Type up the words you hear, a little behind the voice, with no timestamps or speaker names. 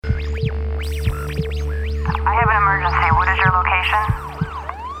I have an emergency. What is your location?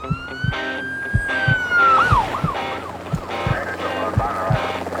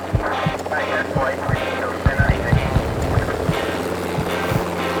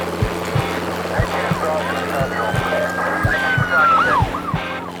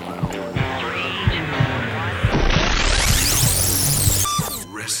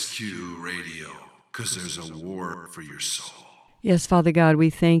 Rescue Radio, because there's a war for your soul. Yes, Father God, we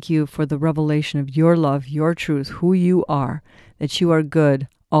thank you for the revelation of your love, your truth, who you are, that you are good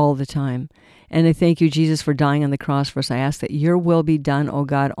all the time. And I thank you, Jesus, for dying on the cross for us. I ask that your will be done, O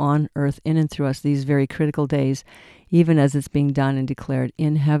God, on earth, in and through us these very critical days, even as it's being done and declared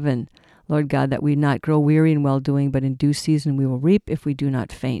in heaven. Lord God, that we not grow weary in well-doing, but in due season we will reap if we do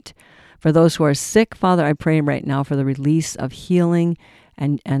not faint. For those who are sick, Father, I pray right now for the release of healing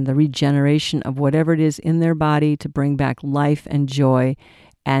and the regeneration of whatever it is in their body to bring back life and joy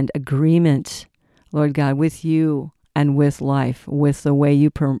and agreement, Lord God, with you and with life, with the way you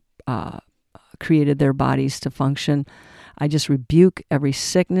created their bodies to function. I just rebuke every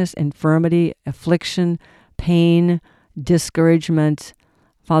sickness, infirmity, affliction, pain, discouragement.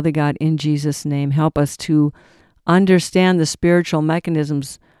 Father God, in Jesus' name, help us to understand the spiritual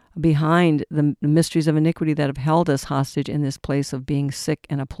mechanisms behind the mysteries of iniquity that have held us hostage in this place of being sick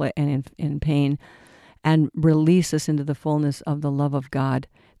and in pain, and release us into the fullness of the love of God.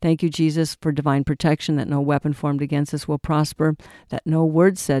 Thank you, Jesus, for divine protection, that no weapon formed against us will prosper, that no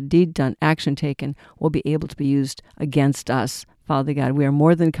word said, deed done, action taken will be able to be used against us. Father God, we are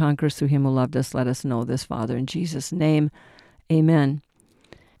more than conquerors through him who loved us. Let us know this, Father, in Jesus' name. Amen.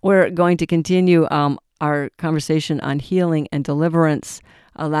 We're going to continue our conversation on healing and deliverance.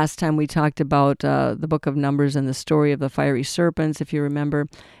 Last time we talked about the book of Numbers and the story of the fiery serpents, if you remember,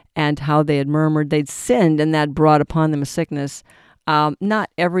 and how they had murmured. They'd sinned, and that brought upon them a sickness. Not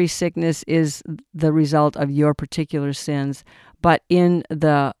every sickness is the result of your particular sins, but in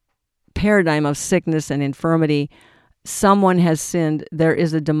the paradigm of sickness and infirmity, someone has sinned. There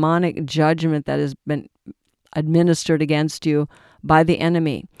is a demonic judgment that has been administered against you by the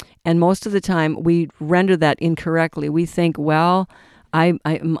enemy. And most of the time, we render that incorrectly. We think, well,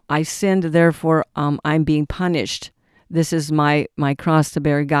 I sinned, therefore I'm being punished. This is my cross to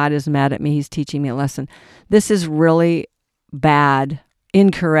bear. God is mad at me. He's teaching me a lesson. This is really bad,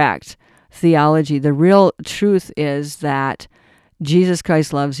 incorrect theology. The real truth is that Jesus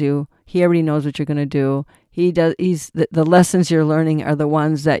Christ loves you. He already knows what you're going to do. The lessons you're learning are the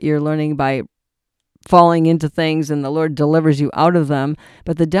ones that you're learning by falling into things, and the Lord delivers you out of them.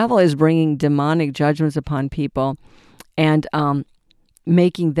 But the devil is bringing demonic judgments upon people and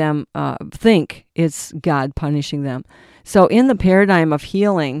making them think it's God punishing them. So in the paradigm of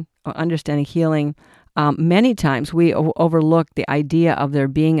healing, or understanding healing, many times we overlook the idea of there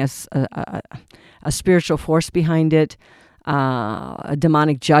being a spiritual force behind it, a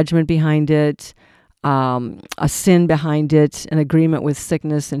demonic judgment behind it, a sin behind it, an agreement with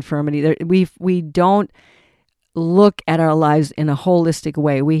sickness, infirmity. We don't look at our lives in a holistic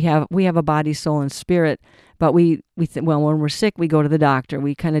way. We have a body, soul, and spirit, but we think, well, when we're sick, we go to the doctor.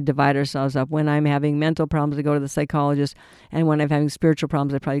 We kind of divide ourselves up. When I'm having mental problems, I go to the psychologist, and when I'm having spiritual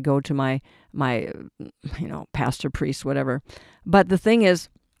problems, I probably go to my pastor, priest, whatever. But the thing is,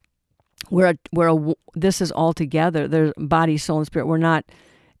 this is all together. There's body, soul, and spirit. We're not.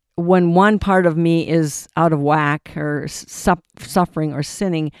 When one part of me is out of whack or suffering or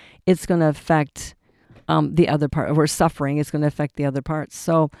sinning, it's going to affect the other part. If we're suffering, it's going to affect the other parts.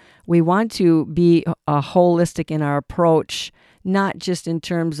 So we want to be holistic in our approach, not just in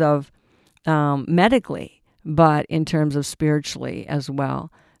terms of medically, but in terms of spiritually as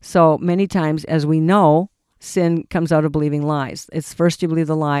well. So many times, as we know, sin comes out of believing lies. It's first you believe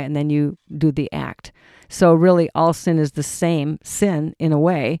the lie, and then you do the act. So really, all sin is the same sin in a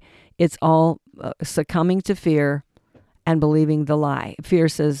way. It's all succumbing to fear and believing the lie. Fear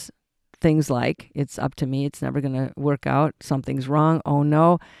says things like, it's up to me, it's never going to work out, something's wrong, oh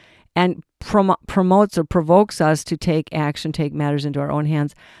no, and promotes or provokes us to take action, take matters into our own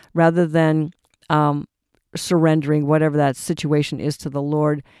hands, rather than surrendering whatever that situation is to the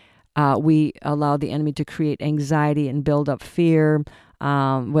Lord. We allow the enemy to create anxiety and build up fear,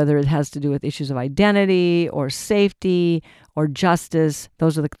 whether it has to do with issues of identity or safety or justice.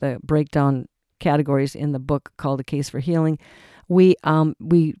 Those are the breakdown categories in the book called A Case for Healing. We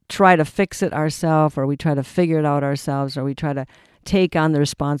try to fix it ourselves, or we try to figure it out ourselves, or we try to take on the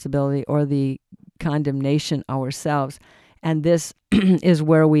responsibility or the condemnation ourselves. And this is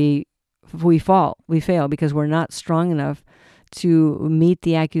where we fail, because we're not strong enough to meet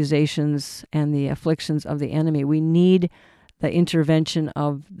the accusations and the afflictions of the enemy. We need the intervention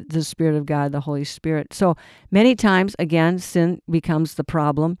of the Spirit of God, the Holy Spirit. So many times, again, sin becomes the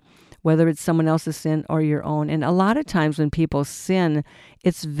problem, whether it's someone else's sin or your own. And a lot of times when people sin,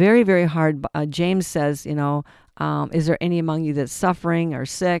 it's very, very hard. James says, is there any among you that's suffering or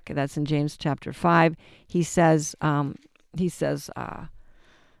sick? That's in James chapter 5. He says,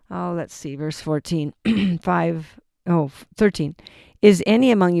 let's see, verse 14, 13. Is any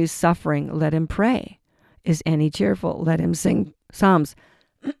among you suffering? Let him pray. Is any cheerful? Let him sing psalms.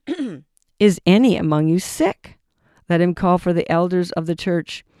 Is any among you sick? Let him call for the elders of the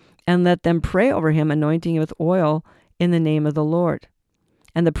church, and let them pray over him, anointing him with oil in the name of the Lord.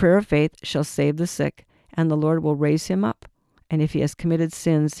 And the prayer of faith shall save the sick, and the Lord will raise him up. And if he has committed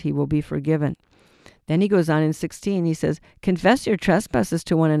sins, he will be forgiven. Then he goes on in 16, he says, confess your trespasses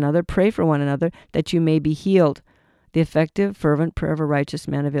to one another, pray for one another, that you may be healed. The effective, fervent prayer of a righteous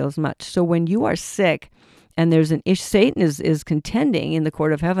man avails much. So when you are sick, and there's an issue, Satan is contending in the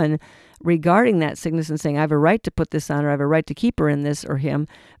court of heaven regarding that sickness and saying, I have a right to put this on, or I have a right to keep her in this or him,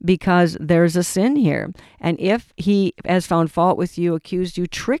 because there's a sin here. And if he has found fault with you, accused you,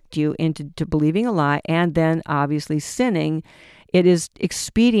 tricked you into believing a lie, and then obviously sinning, it is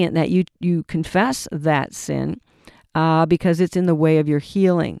expedient that you confess that sin because it's in the way of your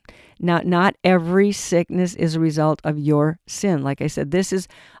healing. Now, not every sickness is a result of your sin. Like I said, this is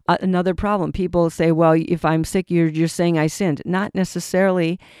another problem. People say, well, if I'm sick, you're saying I sinned. Not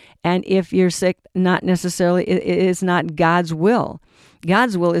necessarily. And if you're sick, not necessarily. It is not God's will.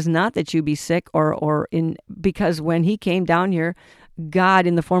 God's will is not that you be sick because when he came down here, God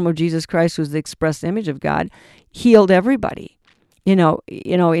in the form of Jesus Christ, who's the express image of God, healed everybody. And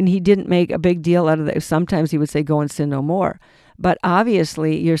he didn't make a big deal out of that. Sometimes he would say, go and sin no more. But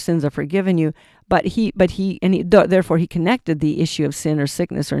obviously your sins are forgiven you. Therefore he connected the issue of sin or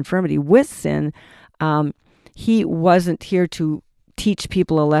sickness or infirmity with sin. He wasn't here to teach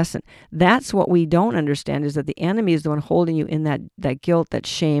people a lesson. That's what we don't understand, is that the enemy is the one holding you in that guilt, that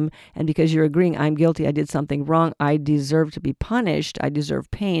shame. And because you're agreeing, I'm guilty, I did something wrong, I deserve to be punished, I deserve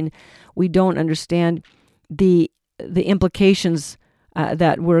pain. We don't understand the implications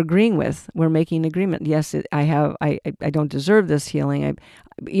that we're agreeing with. We're making an agreement. Yes, I don't deserve this healing.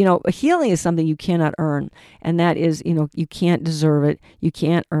 Healing is something you cannot earn. And that is, you can't deserve it. You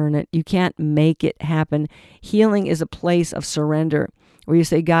can't earn it. You can't make it happen. Healing is a place of surrender where you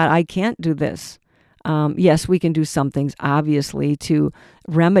say, God, I can't do this. Yes, we can do some things, obviously, to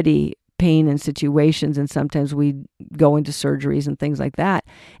remedy pain and situations, and sometimes we go into surgeries and things like that.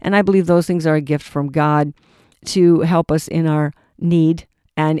 And I believe those things are a gift from God to help us in our need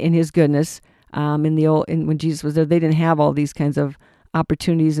and in his goodness. When Jesus was there, they didn't have all these kinds of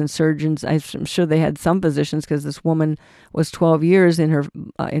opportunities and surgeons. I'm sure they had some physicians, because this woman was 12 years in her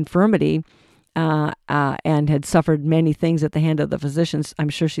infirmity and had suffered many things at the hand of the physicians. I'm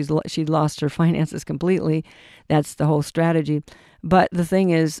sure she'd lost her finances completely. That's the whole strategy. But the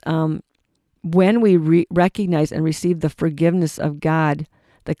thing is, when we recognize and receive the forgiveness of God,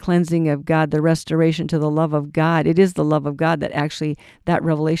 the cleansing of God, the restoration to the love of God. It is the love of God that actually, that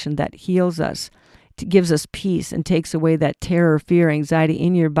revelation that heals us, gives us peace, and takes away that terror, fear, anxiety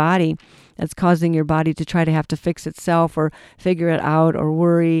in your body that's causing your body to try to have to fix itself or figure it out or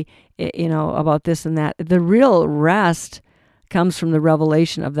worry, about this and that. The real rest comes from the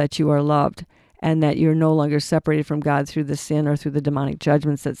revelation of that you are loved and that you're no longer separated from God through the sin or through the demonic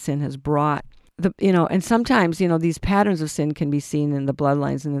judgments that sin has brought. And sometimes, these patterns of sin can be seen in the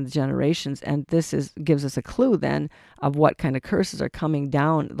bloodlines and in the generations, and this gives us a clue then of what kind of curses are coming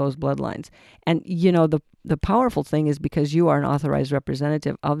down those bloodlines. And, the powerful thing is, because you are an authorized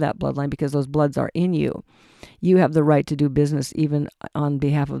representative of that bloodline, because those bloods are in you, you have the right to do business even on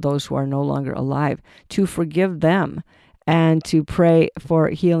behalf of those who are no longer alive, to forgive them and to pray for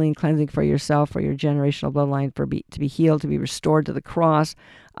healing, cleansing for yourself, for your generational bloodline, to be healed, to be restored to the cross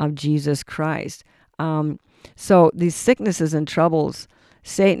of Jesus Christ. So these sicknesses and troubles,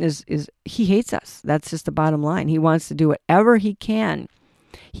 Satan he hates us. That's just the bottom line. He wants to do whatever he can.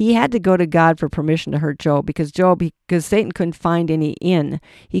 He had to go to God for permission to hurt Job, because Satan couldn't find any in.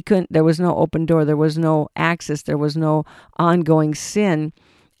 There was no open door. There was no access. There was no ongoing sin.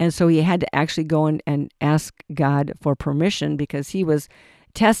 And so he had to actually go and ask God for permission, because he was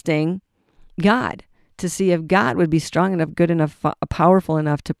testing God to see if God would be strong enough, good enough, powerful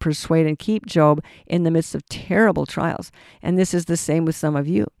enough to persuade and keep Job in the midst of terrible trials. And this is the same with some of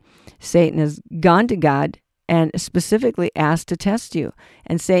you. Satan has gone to God and specifically asked to test you.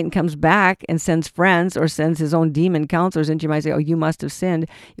 And Satan comes back and sends friends or sends his own demon counselors into your mind and say, oh, you must have sinned.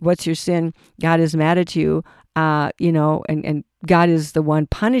 What's your sin? God is mad at you, and God is the one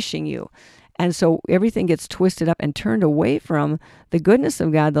punishing you. And so everything gets twisted up and turned away from the goodness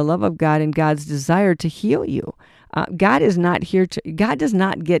of God, the love of God, and God's desire to heal you. God does not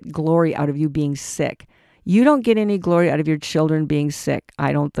get glory out of you being sick. You don't get any glory out of your children being sick,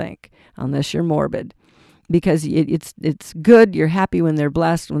 I don't think, unless you're morbid. Because it's good, you're happy when they're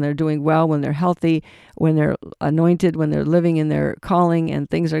blessed, when they're doing well, when they're healthy, when they're anointed, when they're living in their calling and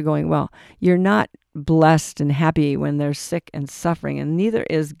things are going well. You're not blessed and happy when they're sick and suffering, and neither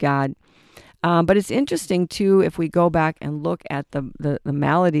is God. But it's interesting, too, if we go back and look at the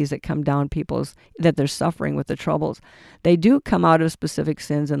maladies that come down people's, that they're suffering with the troubles. They do come out of specific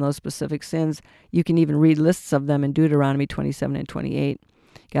sins, and those specific sins, you can even read lists of them in Deuteronomy 27 and 28.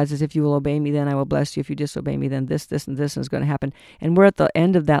 God says, if you will obey me, then I will bless you. If you disobey me, then this, and this is going to happen. And we're at the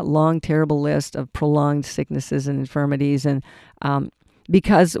end of that long, terrible list of prolonged sicknesses and infirmities. And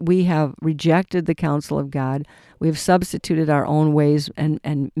because we have rejected the counsel of God, we've substituted our own ways and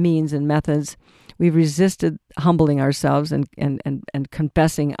means and methods. We've resisted humbling ourselves and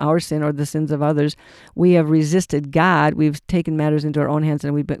confessing our sin or the sins of others. We have resisted God. We've taken matters into our own hands,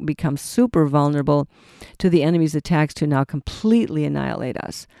 and we've become super vulnerable to the enemy's attacks to now completely annihilate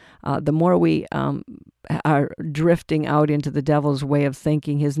us. The more we are drifting out into the devil's way of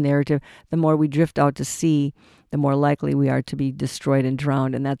thinking, his narrative, the more we drift out to sea, the more likely we are to be destroyed and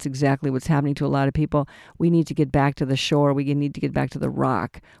drowned. And that's exactly what's happening to a lot of people. We need to get back to the shore. We need to get back to the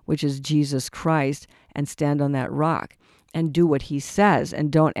rock, which is Jesus Christ, and stand on that rock and do what he says. And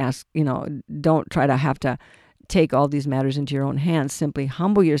don't try to have to take all these matters into your own hands. Simply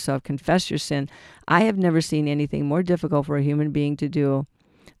humble yourself, confess your sin. I have never seen anything more difficult for a human being to do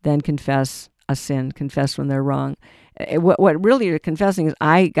than confess a sin, confess when they're wrong. What really you're confessing is,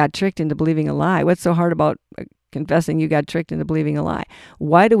 I got tricked into believing a lie. What's so hard about confessing you got tricked into believing a lie?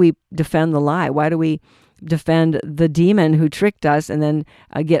 Why do we defend the lie? Why do we defend the demon who tricked us and then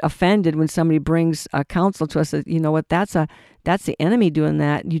get offended when somebody brings counsel to us that, you know what, that's the enemy doing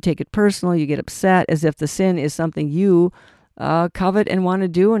that? You take it personal, you get upset as if the sin is something you covet and want to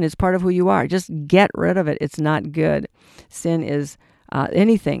do, and it's part of who you are. Just get rid of it. It's not good. Sin is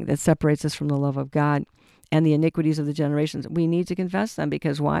anything that separates us from the love of God and the iniquities of the generations. We need to confess them.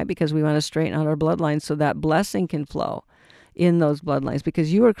 Because why? Because we want to straighten out our bloodlines so that blessing can flow in those bloodlines.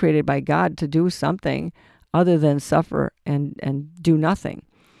 Because you were created by God to do something other than suffer and do nothing.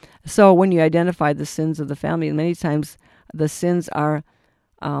 So when you identify the sins of the family, many times the sins are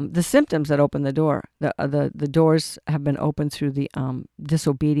the symptoms that open the door. The doors have been opened through the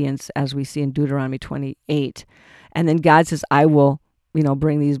disobedience, as we see in Deuteronomy 28. And then God says, I will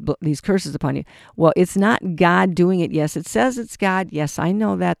bring these curses upon you. Well, it's not God doing it. Yes, it says it's God. Yes, I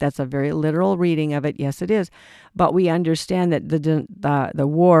know that. That's a very literal reading of it. Yes, it is. But we understand that the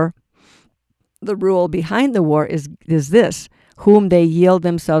war, the rule behind the war is this: whom they yield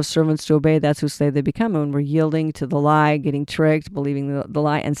themselves servants to obey, that's who slave they become. And when we're yielding to the lie, getting tricked, believing the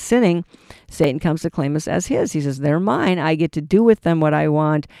lie, and sinning, Satan comes to claim us as his. He says, they're mine. I get to do with them what I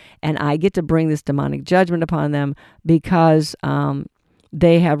want, and I get to bring this demonic judgment upon them because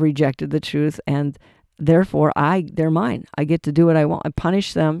they have rejected the truth, and therefore they're mine. I get to do what I want. I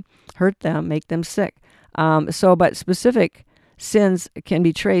punish them, hurt them, make them sick. But specific sins can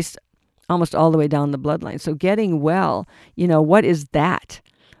be traced almost all the way down the bloodline. So getting well, what is that?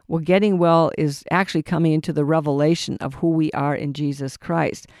 Well, getting well is actually coming into the revelation of who we are in Jesus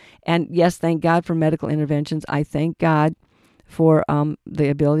Christ. And yes, thank God for medical interventions. I thank God for the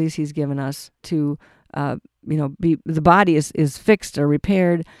abilities he's given us to the body is fixed or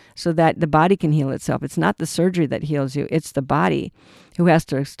repaired so that the body can heal itself. It's not the surgery that heals you. It's the body who has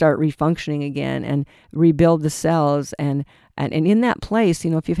to start refunctioning again and rebuild the cells. And in that place,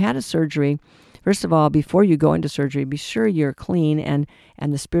 if you've had a surgery, first of all, before you go into surgery, be sure you're clean and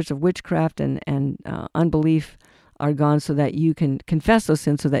the spirits of witchcraft and unbelief are gone, so that you can confess those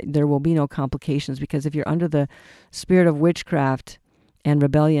sins so that there will be no complications. Because if you're under the spirit of witchcraft and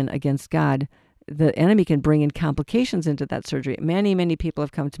rebellion against God, the enemy can bring in complications into that surgery. Many, many people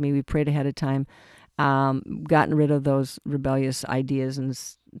have come to me. We prayed ahead of time, gotten rid of those rebellious ideas and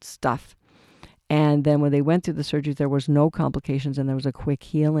stuff. And then when they went through the surgery, there was no complications and there was a quick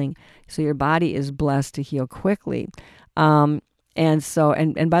healing. So your body is blessed to heal quickly. And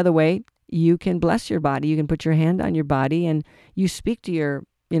by the way, you can bless your body. You can put your hand on your body and you speak to your,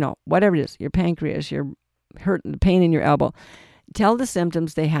 whatever it is, your pancreas, your hurt, the pain in your elbow. Tell the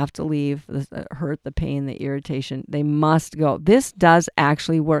symptoms they have to leave, the hurt, the pain, the irritation. They must go. This does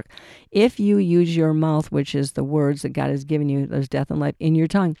actually work. If you use your mouth, which is the words that God has given you, there's death and life in your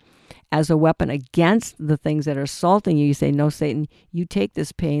tongue, as a weapon against the things that are assaulting you, you say, no, Satan, you take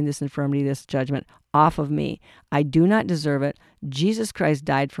this pain, this infirmity, this judgment off of me. I do not deserve it. Jesus Christ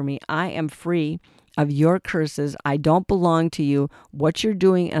died for me. I am free of your curses. I don't belong to you. What you're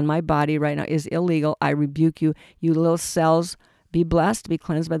doing in my body right now is illegal. I rebuke you. You little cells, be blessed, be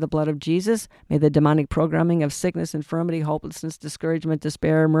cleansed by the blood of Jesus. May the demonic programming of sickness, infirmity, hopelessness, discouragement,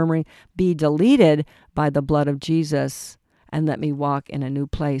 despair, murmuring be deleted by the blood of Jesus. And let me walk in a new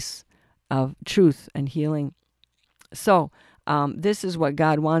place of truth and healing. So this is what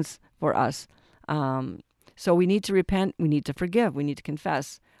God wants for us. So we need to repent. We need to forgive. We need to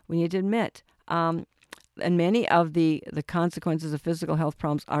confess. We need to admit. And many of the consequences of physical health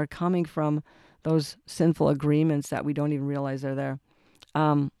problems are coming from those sinful agreements that we don't even realize are there.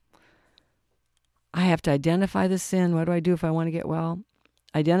 I have to identify the sin. What do I do if I want to get well?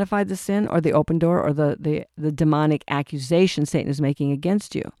 Identify the sin or the open door or the demonic accusation Satan is making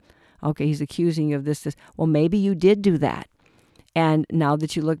against you. Okay, he's accusing you of this. Well, maybe you did do that. And now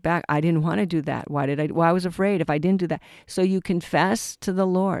that you look back, I didn't want to do that. Why did I? Well, I was afraid if I didn't do that. So you confess to the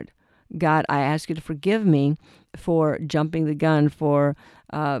Lord. God, I ask you to forgive me for jumping the gun, for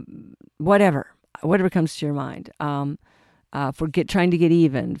whatever comes to your mind, for trying to get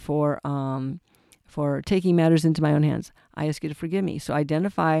even, for taking matters into my own hands. I ask you to forgive me. So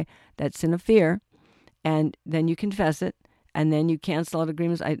identify that sin of fear, and then you confess it, and then you cancel out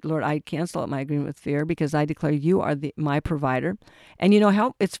agreements. Lord, I cancel out my agreement with fear because I declare you are my provider. And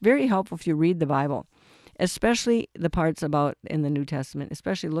it's very helpful if you read the Bible, especially the parts about in the New Testament,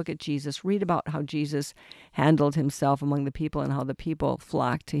 especially look at Jesus. Read about how Jesus handled himself among the people and how the people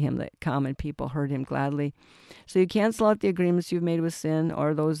flocked to him, the common people heard him gladly. So you cancel out the agreements you've made with sin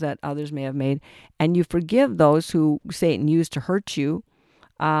or those that others may have made, and you forgive those who Satan used to hurt you,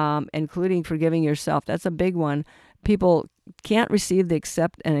 including forgiving yourself. That's a big one. People can't receive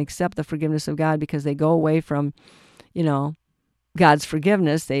accept the forgiveness of God because they go away from, God's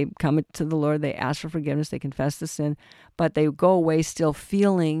forgiveness. They come to the Lord, they ask for forgiveness, they confess the sin, but they go away still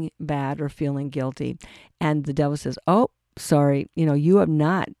feeling bad or feeling guilty. And the devil says, oh, sorry, you have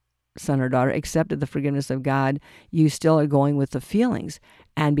not, son or daughter, accepted the forgiveness of God. You still are going with the feelings.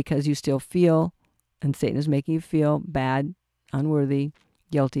 And because you still feel, and Satan is making you feel bad, unworthy,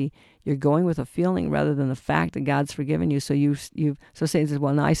 guilty, you're going with a feeling rather than the fact that God's forgiven you. So so Satan says,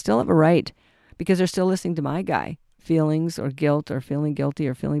 well, now I still have a right because they're still listening to my guy. Feelings or guilt or feeling guilty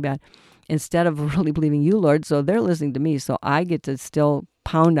or feeling bad instead of really believing you, Lord. So they're listening to me. So I get to still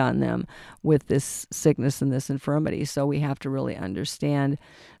pound on them with this sickness and this infirmity. So we have to really understand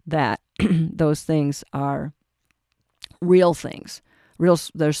that those things are real things.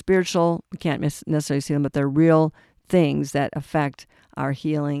 They're spiritual. We can't necessarily see them, but they're real things that affect our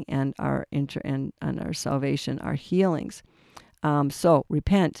healing and our and our salvation, our healings. So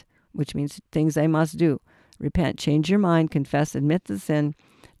repent, which means things I must do. Repent, change your mind, confess, admit the sin,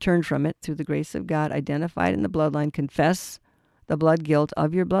 turn from it through the grace of God, identify it in the bloodline, confess the blood guilt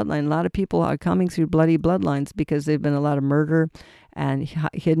of your bloodline. A lot of people are coming through bloody bloodlines because there've been a lot of murder and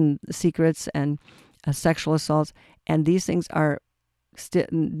hidden secrets and sexual assaults, and these things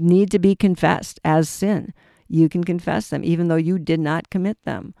need to be confessed as sin. You can confess them even though you did not commit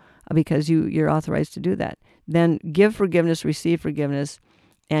them because you're authorized to do that. Then give forgiveness, receive forgiveness,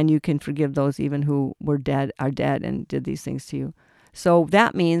 and you can forgive those even who are dead and did these things to you. So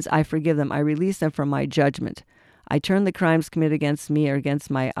that means I forgive them. I release them from my judgment. I turn the crimes committed against me or against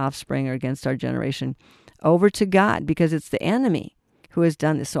my offspring or against our generation over to God because it's the enemy who has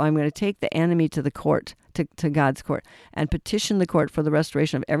done this. So I'm going to take the enemy to the court, to God's court, and petition the court for the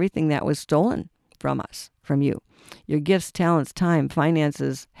restoration of everything that was stolen from us, from you. Your gifts, talents, time,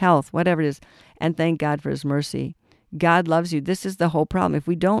 finances, health, whatever it is, and thank God for his mercy. God loves you. This is the whole problem. If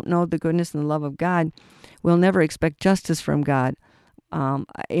we don't know the goodness and the love of God, we'll never expect justice from God, and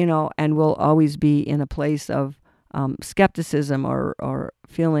we'll always be in a place of skepticism or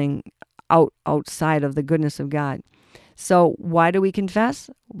feeling outside of the goodness of God. So why do we confess?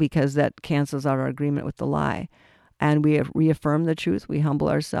 Because that cancels out our agreement with the lie. And we reaffirm the truth. We humble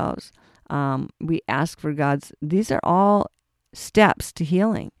ourselves. We ask for these are all steps to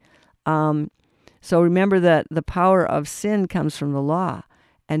healing. So remember that the power of sin comes from the law,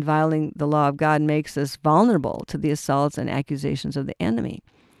 and violating the law of God makes us vulnerable to the assaults and accusations of the enemy.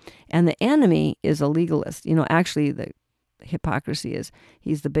 And the enemy is a legalist. Actually, the hypocrisy is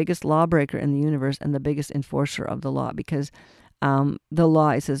he's the biggest lawbreaker in the universe and the biggest enforcer of the law because the law,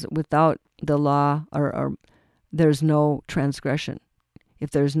 it says, without the law or there's no transgression. If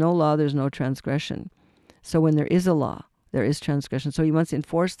there's no law, there's no transgression. So when there is a law, there is transgression. So he wants to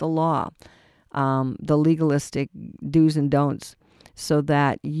enforce the law, the legalistic do's and don'ts, so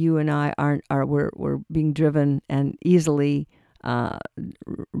that you and I we're being driven and easily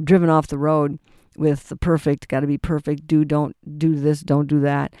driven off the road with the perfect, got to be perfect, don't do this, don't do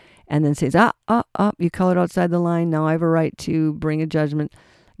that, and then says, you colored outside the line, now I have a right to bring a judgment.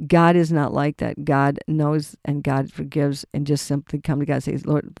 God is not like that. God knows and God forgives, and just simply come to God and say,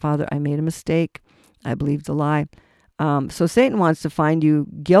 Lord, Father, I made a mistake. I believed a lie. So Satan wants to find you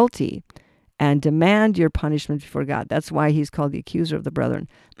guilty and demand your punishment before God. That's why he's called the accuser of the brethren.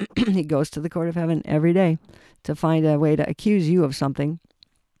 He goes to the court of heaven every day to find a way to accuse you of something.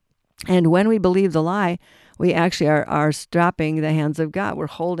 And when we believe the lie, we actually are strapping the hands of God. We're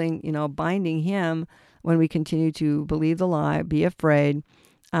holding, binding him when we continue to believe the lie, be afraid.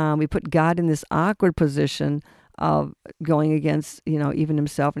 We put God in this awkward position of going against, even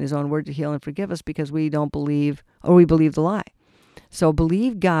himself and his own word to heal and forgive us because we don't believe, or we believe the lie. So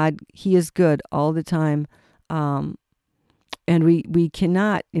believe God. He is good all the time. And we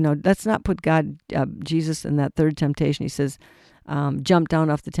cannot, let's not put God, Jesus in that third temptation. He says, jump down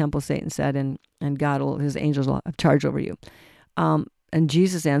off the temple, Satan said, and God his angels will have charge over you. And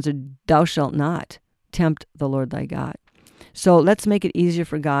Jesus answered, thou shalt not tempt the Lord thy God. So let's make it easier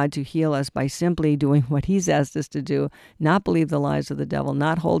for God to heal us by simply doing what he's asked us to do, not believe the lies of the devil,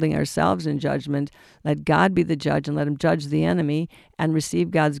 not holding ourselves in judgment. Let God be the judge and let him judge the enemy, and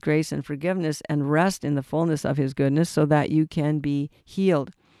receive God's grace and forgiveness and rest in the fullness of his goodness so that you can be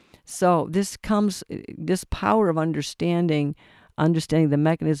healed. So this power of understanding the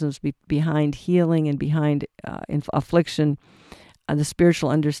mechanisms behind healing and behind affliction, the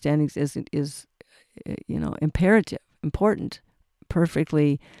spiritual understandings is imperative, important,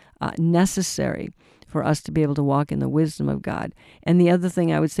 perfectly necessary for us to be able to walk in the wisdom of God. And the other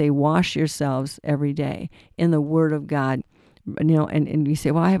thing I would say, wash yourselves every day in the Word of God. And you say,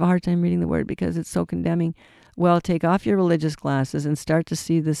 well, I have a hard time reading the Word because it's so condemning. Well, take off your religious glasses and start to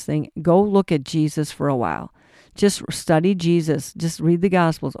see this thing. Go look at Jesus for a while. Just study Jesus. Just read the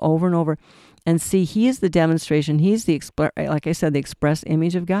Gospels over and over and see he is the demonstration. He's like I said, the express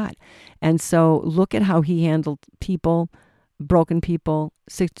image of God. And so look at how he handled people, broken people,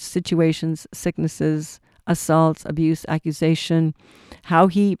 situations, sicknesses, assaults, abuse, accusation, how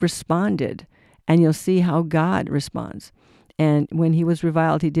he responded. And you'll see how God responds. And when he was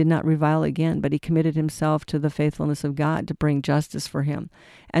reviled, he did not revile again, but he committed himself to the faithfulness of God to bring justice for him.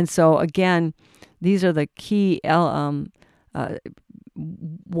 And so, again, these are the key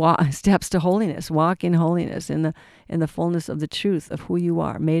steps to holiness. Walk in holiness, in the fullness of the truth of who you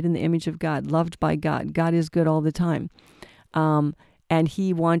are, made in the image of God, loved by God. God is good all the time, and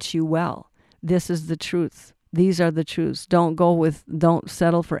he wants you well. This is the truth. These are the truths. Don't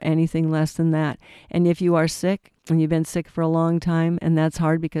settle for anything less than that. And if you are sick, and you've been sick for a long time, and that's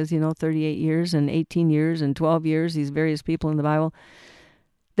hard because, 38 years and 18 years and 12 years, these various people in the Bible,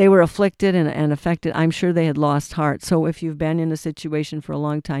 they were afflicted and affected. I'm sure they had lost heart. So if you've been in a situation for a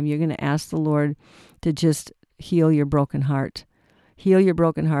long time, you're going to ask the Lord to just heal your broken heart. Heal your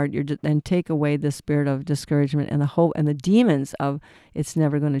broken heart, and take away the spirit of discouragement and the hope and the demons of it's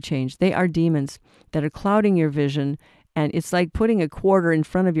never going to change. They are demons that are clouding your vision, and it's like putting a quarter in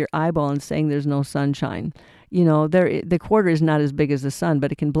front of your eyeball and saying there's no sunshine. The quarter is not as big as the sun,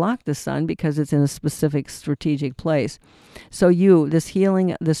 but it can block the sun because it's in a specific strategic place. So this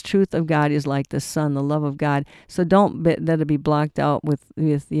healing, this truth of God is like the sun, the love of God. So don't let it be blocked out with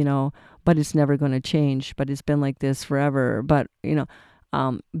but it's never going to change, but it's been like this forever. But,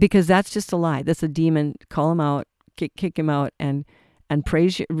 because that's just a lie. That's a demon. Call him out, kick him out, and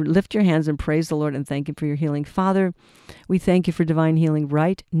lift your hands and praise the Lord and thank him for your healing. Father, we thank you for divine healing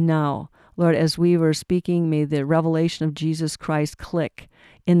right now. Lord, as we were speaking, may the revelation of Jesus Christ click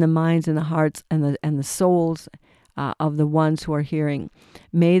in the minds and the hearts and the souls of the ones who are hearing.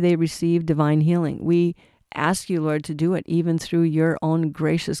 May they receive divine healing. We ask you, Lord, to do it even through your own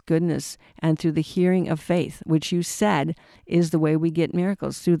gracious goodness and through the hearing of faith, which you said is the way we get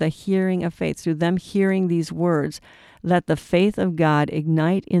miracles, through the hearing of faith, through them hearing these words. Let the faith of God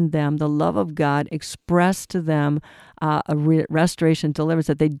ignite in them, the love of God express to them a restoration, deliverance,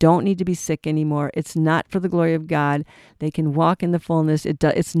 that they don't need to be sick anymore. It's not for the glory of God. They can walk in the fullness.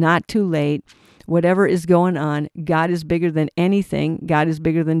 It's not too late. Whatever is going on, God is bigger than anything. God is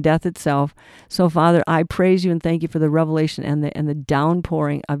bigger than death itself. So, Father, I praise you and thank you for the revelation and the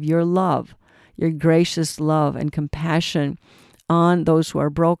downpouring of your love, your gracious love and compassion on those who are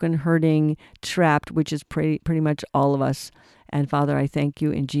broken, hurting, trapped, which is pretty much all of us. And Father, I thank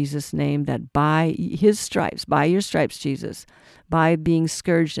you in Jesus' name that by your stripes, Jesus, by being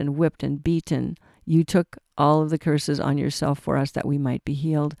scourged and whipped and beaten, you took all of the curses on yourself for us that we might be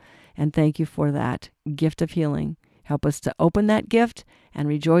healed. And thank you for that gift of healing. Help us to open that gift and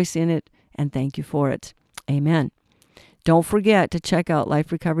rejoice in it, and thank you for it. Amen. Don't forget to check out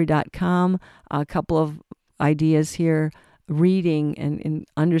liferecovery.com. A couple of ideas here, reading and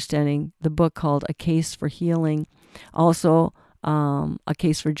understanding the book called A Case for Healing. Also, A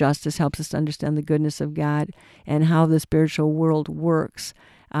Case for Justice helps us to understand the goodness of God and how the spiritual world works.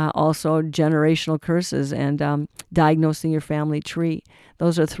 Also, generational curses and diagnosing your family tree.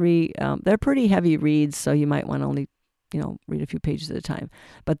 Those are three, they're pretty heavy reads, so you might want to only, read a few pages at a time.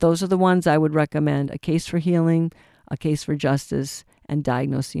 But those are the ones I would recommend: A Case for Healing, A Case for Justice, and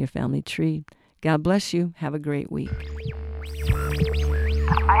Diagnosing Your Family Tree. God bless you. Have a great week.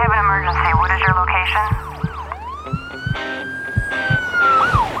 I have an emergency. What is your location?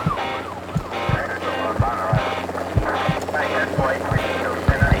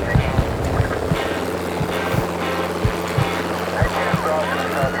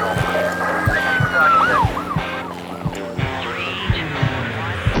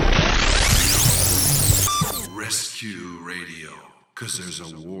 Rescue Radio, because there's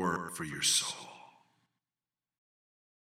a war for your soul.